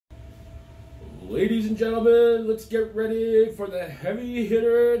Ladies and gentlemen, let's get ready for the Heavy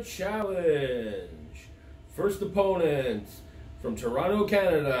Hitter Challenge. First opponent from Toronto,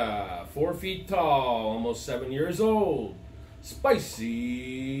 Canada, 4 feet tall, almost 7 years old, Spicy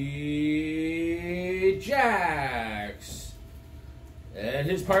Jax.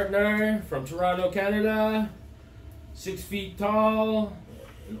 And his partner from Toronto, Canada, 6 feet tall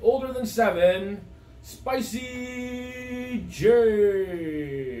and older than 7, Spicy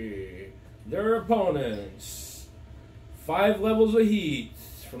J. Their opponents, 5 levels of heat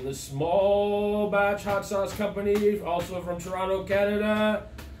from the Small Batch Hot Sauce Company, also from Toronto, Canada,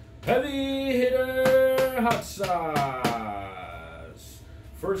 Heavy Hitter Hot Sauce.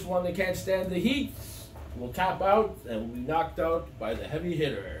 First one that can't stand the heat will tap out and will be knocked out by the Heavy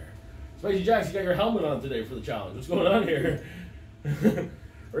Hitter. Spicy Jax, you got your helmet on today for the challenge. What's going on here?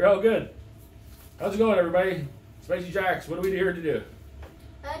 We're all good. How's it going, everybody? Spicy Jax, what are we here to do?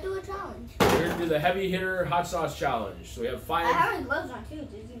 Do a challenge. We're here to do the Heavy Hitter Hot Sauce Challenge. So we have 5. I have my gloves on too,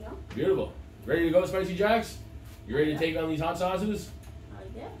 did you know? Beautiful. Ready to go, Spicy Jax? You ready to take on these hot sauces?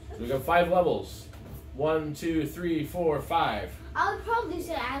 Yeah. So we got 5 levels. 1, 2, 3, 4, 5. I would probably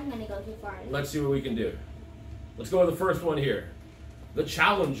say I'm gonna go too far. Let's see what we can do. Let's go with the first one here. The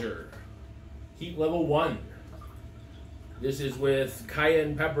Challenger. Heat level 1. This is with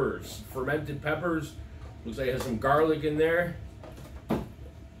cayenne peppers, fermented peppers. Looks like it has some garlic in there.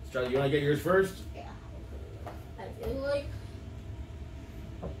 Let's try. You want to get yours first? Yeah. I feel like.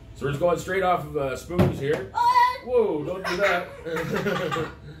 So we're just going straight off of spoons here. Whoa, don't do that.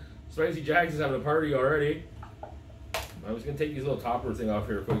 Spicy Jax is having a party already. I was going to take these little topper thing off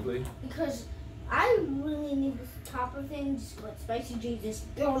here quickly. Because I really need this topper thing, just let Spicy J just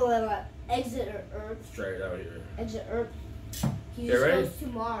exit Earth. Let's try it out here. Exit Earth. He Okay, just ready? goes to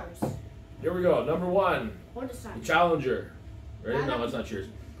Mars. Here we go. Number 1. Or the sun. The Challenger. Ready? No, that's not yours.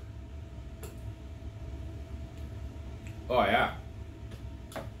 Oh, yeah.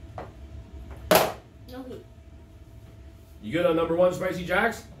 No heat. You good on number 1, Spicy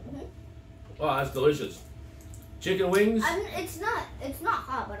Jax? Mm-hmm. Oh, that's delicious. Chicken wings. It's not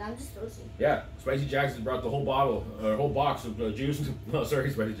hot, but I'm just thirsty. Yeah, Spicy Jax has brought the whole bottle, or whole box of juice. Oh, sorry,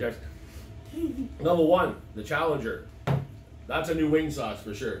 Spicy Jax. Number 1, the Challenger. That's a new wing sauce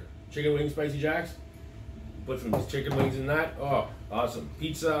for sure. Chicken wings, Spicy Jax. Put some chicken wings in that. Oh, awesome.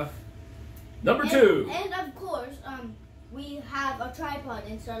 Pizza. Number 2. And of course, we have a tripod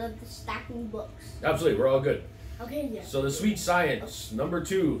instead of the stacking books. Absolutely, we're all good. Okay, yeah. So the Sweet Science. Number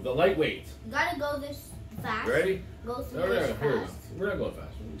 2, the lightweight. You gotta go this fast. Ready? Go through No, this here we go. fast. We're not going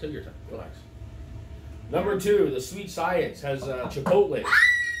fast. Take your time. Relax. Number 2, the Sweet Science has chipotle.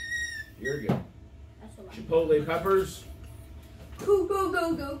 Here we go. That's a lot. Chipotle peppers. Go, go,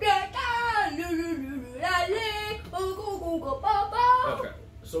 go, go, get down. Okay,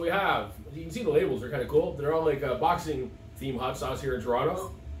 so we have, you can see the labels, they're kind of cool. They're all like a boxing theme hot sauce here in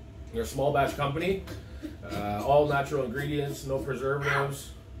Toronto. They're a small batch company. All natural ingredients, no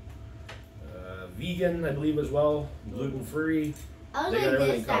preservatives. Vegan, I believe, as well. Gluten free. I was They got like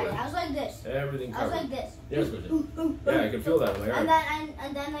everything this, Daddy. covered. I was like this. Everything I was covered. like this. Yes, Bridget. Yeah, I can feel that in my arm.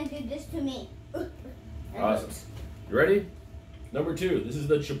 And then I did this to me. Awesome. You ready? Number 2, this is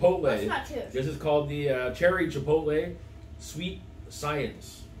the Chipotle. That's not yours. This is called the Cherry Chipotle Sweet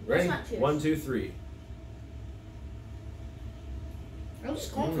Science. Ready? That's not yours. 1, 2, 3. I'm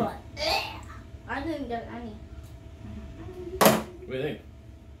just going for it. I didn't get any. What do you think?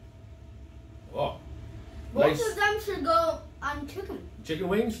 Oh, Both nice. of them should go on chicken. Chicken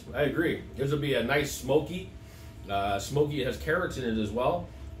wings? I agree. This will be a nice smoky. Smoky, it has carrots in it as well.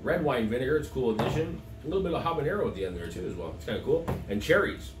 Red wine vinegar, it's a cool addition. A little bit of habanero at the end there too as well. It's kind of cool. And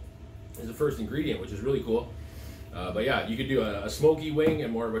cherries is the first ingredient, which is really cool. But yeah, you could do a smoky wing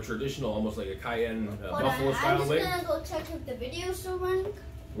and more of a traditional, almost like a cayenne buffalo style wing. I'm just gonna go check if the video's still running.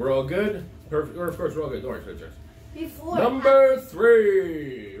 We're all good? Perfect. Or of course we're all good. Don't worry, Spicy Jax. Before. Number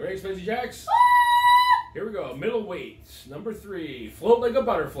 3. Ready, Spicy Jax? Here we go. Middleweight. Number 3. Float like a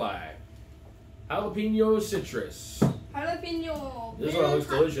butterfly. Jalapeno citrus. Jalapeno. This one looks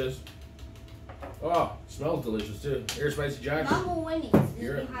delicious. Oh, smells delicious too. Here, Spicy Jax. Mama Winnie's is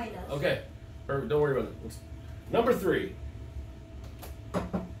Here. behind us. Okay. Perfect. Don't worry about it. Number 3.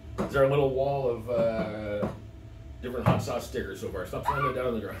 Is our little wall of different hot sauce stickers so far. Stop slamming it down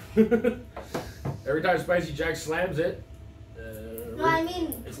on the ground. Every time Spicy Jax slams it, No, I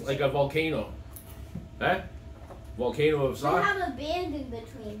mean. it's like a volcano. Huh? Volcano of We sauce. have a band in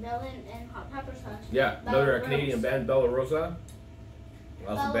between, melon and hot pepper sauce. Yeah, another Canadian band, Bella Rosa.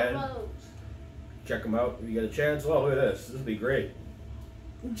 Awesome band. Rose. Check them out if you get a chance. Oh, look at this. This would be great.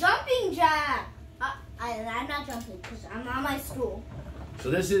 Jumping jack. I'm not jumping because I'm on my stool. So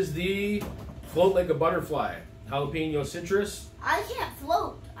this is the Float like a butterfly. Jalapeno citrus. I can't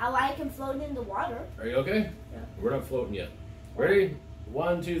float. I can float in the water. Are you okay? Yeah. We're not floating yet. Ready?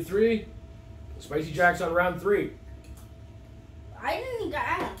 1, 2, 3. Spicy Jacks on round 3. I didn't even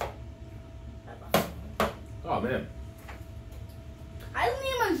ask. Oh man, I didn't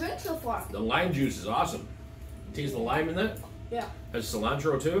even drink so far. the lime juice is awesome. Taste the lime in that? Yeah. Has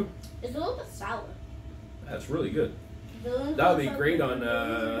cilantro too? It's a little bit sour. That's really good. That That would be great on.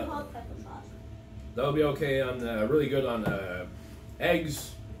 hot pepper sauce. That would be okay on. Really good on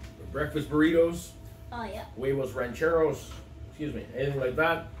eggs, breakfast burritos, Oh yeah. huevos rancheros. Excuse me, anything like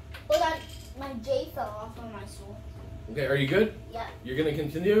that. Oh, that my J fell off on my stool. Okay, are you good? Yeah. You're gonna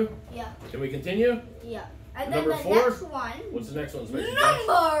continue? Yeah. Can we continue? Yeah. And Number then the 4? next one. What's the next one, Spicy Jacks?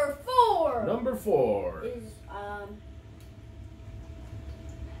 Number 4. Number 4. Is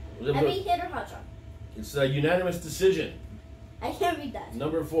Was it- heavy hitter hot shot. It's a unanimous decision. I can't read that.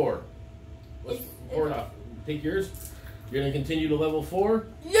 Number 4. Let's It's- pour it off. Take yours. You're gonna continue to level 4.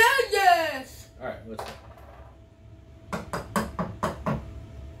 Yeah. Yes. All right, let's go.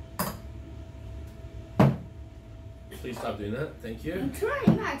 Please stop doing that. Thank you. I'm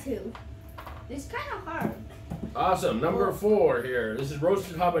trying not to. It's kind of hard. Awesome. Number 4 here. This is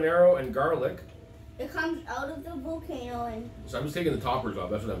roasted habanero and garlic. It comes out of the volcano and So I'm just taking the toppers off.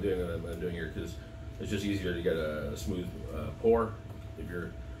 That's what I'm doing. I'm doing here because it's just easier to get a smooth pour if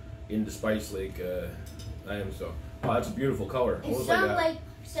you're into spice like I am. So, oh, that's a beautiful color. it Almost sounds like like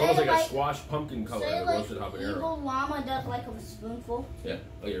it's say almost like a like squash pumpkin color. say The like roasted habanero. evil llama does like a spoonful. Yeah.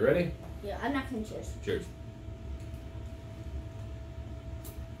 Oh, you ready? Yeah, I'm not gonna cheers. Cheers.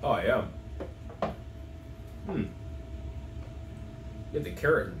 Oh, I am. Get the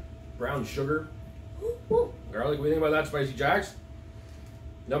carrot, brown sugar, Woo. garlic. What do you think about that, Spicy Jacks?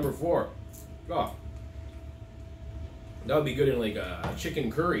 Number 4. Oh, that would be good in like a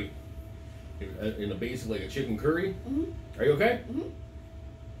chicken curry. In a base of like a chicken curry. Mhm. Are you okay? Mhm.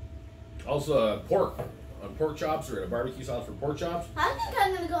 Also, pork on pork chops or in a barbecue sauce for pork chops. I think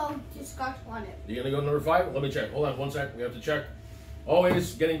I'm gonna go to Scotch Bonnet. You gonna go number 5? Let me check. Hold on 1 sec. We have to check.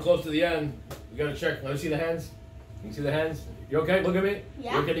 Always getting close to the end. You gotta check. Let me see the hands. You can see the hands. You okay? Look at me.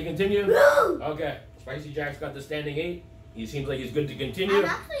 Yeah. You okay to continue? Woo! Okay. Spicy Jack's got the standing 8. He seems like he's good to continue. I'm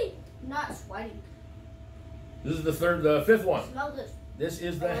actually not sweating. This is the 5th one. Smell this. This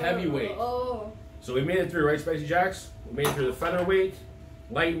is the heavyweight. Oh. So we made it through, right, Spicy Jacks? We made it through the featherweight,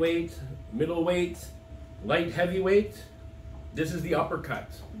 lightweight, middleweight, light heavyweight. This is the uppercut.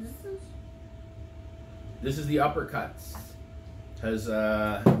 This is the uppercut. Has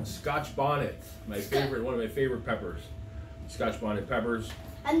Scotch bonnet, one of my favorite peppers. Scotch bonnet peppers.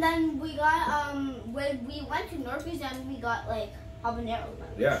 And then we got when we went to Norby's and we got like habanero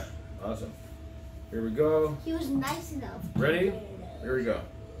peppers. Yeah, awesome. Here we go. He was nice enough. Ready? Here we go.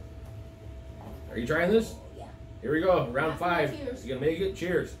 Are you trying this? Yeah. Here we go. Round 5. Cheers. You gonna make it?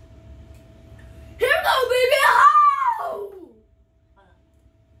 Cheers. Here we go, baby! Oh!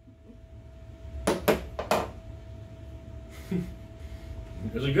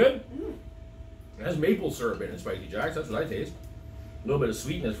 Is it good? Mm. It has maple syrup in it, Spicy Jacks. That's what I taste. A little bit of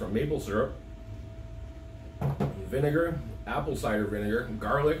sweetness from maple syrup. Vinegar, apple cider vinegar,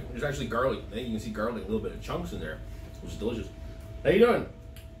 garlic. There's actually garlic. I think you can see garlic, a little bit of chunks in there, which is delicious. How you doing?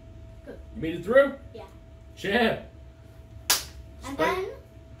 Good. You made it through? Yeah. Champ. And then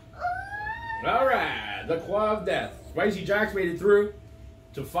All right, the Claw of Death. Spicy Jacks made it through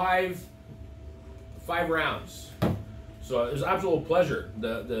to five rounds. So it was an absolute pleasure.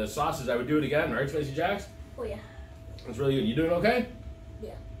 The sauces, I would do it again, right, Spicy Jacks? oh yeah. It's really good. You doing okay?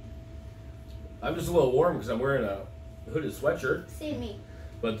 Yeah. I'm just a little warm because I'm wearing a hooded sweatshirt. See me.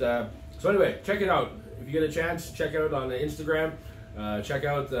 But so anyway, check it out. If you get a chance, check out on Instagram. Check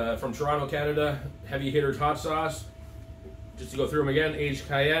out from Toronto, Canada, Heavy Hitters Hot Sauce. Just to go through them again, aged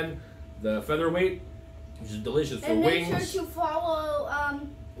cayenne, the featherweight, which is delicious for And make wings. sure to follow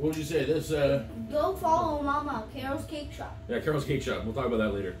What would you say? This go follow Mama Carol's Cake Shop. yeah, Carol's Cake Shop. We'll talk about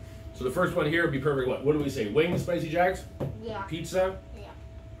that later. So the first one here would be perfect. What do we say? Wings, Spicy Jacks, Yeah. pizza. Yeah.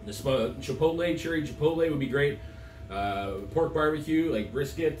 The chipotle, cherry chipotle would be great. Pork barbecue, like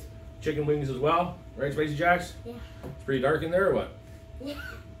brisket, chicken wings as well. Right, Spicy Jacks? Yeah. It's pretty dark in there or what? Yeah.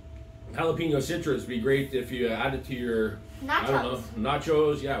 Jalapeno citrus would be great if you add it to your, I don't know, Nachos.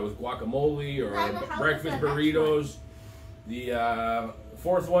 nachos, yeah, with guacamole or Now the hell is breakfast the next burritos. The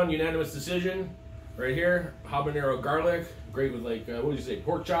 4th one, unanimous decision, right here, habanero garlic, great with like, what would you say,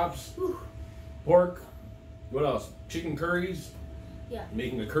 pork chops, Whew. pork, what else, chicken curries, Yeah.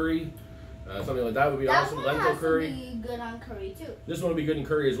 making a curry, Something like that would be That awesome. one Lentil has curry. to be good on curry too. This one would be good in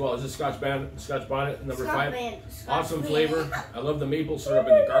curry as well. This is Scotch bonnet number 5. Awesome flavor. I love the maple syrup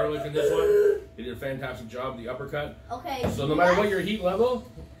and the garlic in this one. They did a fantastic job. The uppercut. Okay. So no matter what your heat level,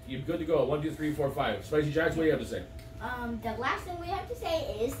 you're good to go. 1, 2, 3, 4, 5. Spicy Jacks, what do you have to say? The last thing we have to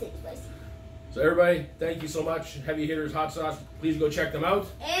say is stay spicy. So everybody, thank you so much. Heavy Hitters Hot Sauce. Please go check them out.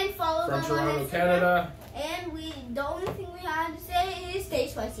 And follow From them Toronto, on Instagram. Canada. And the only thing we have to say is stay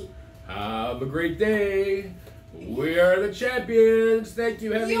spicy. Have a great day. We are the champions. Thank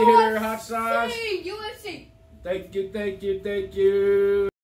you, Heavy Hitter Hot Sauce. UFC. Thank you, thank you, thank you.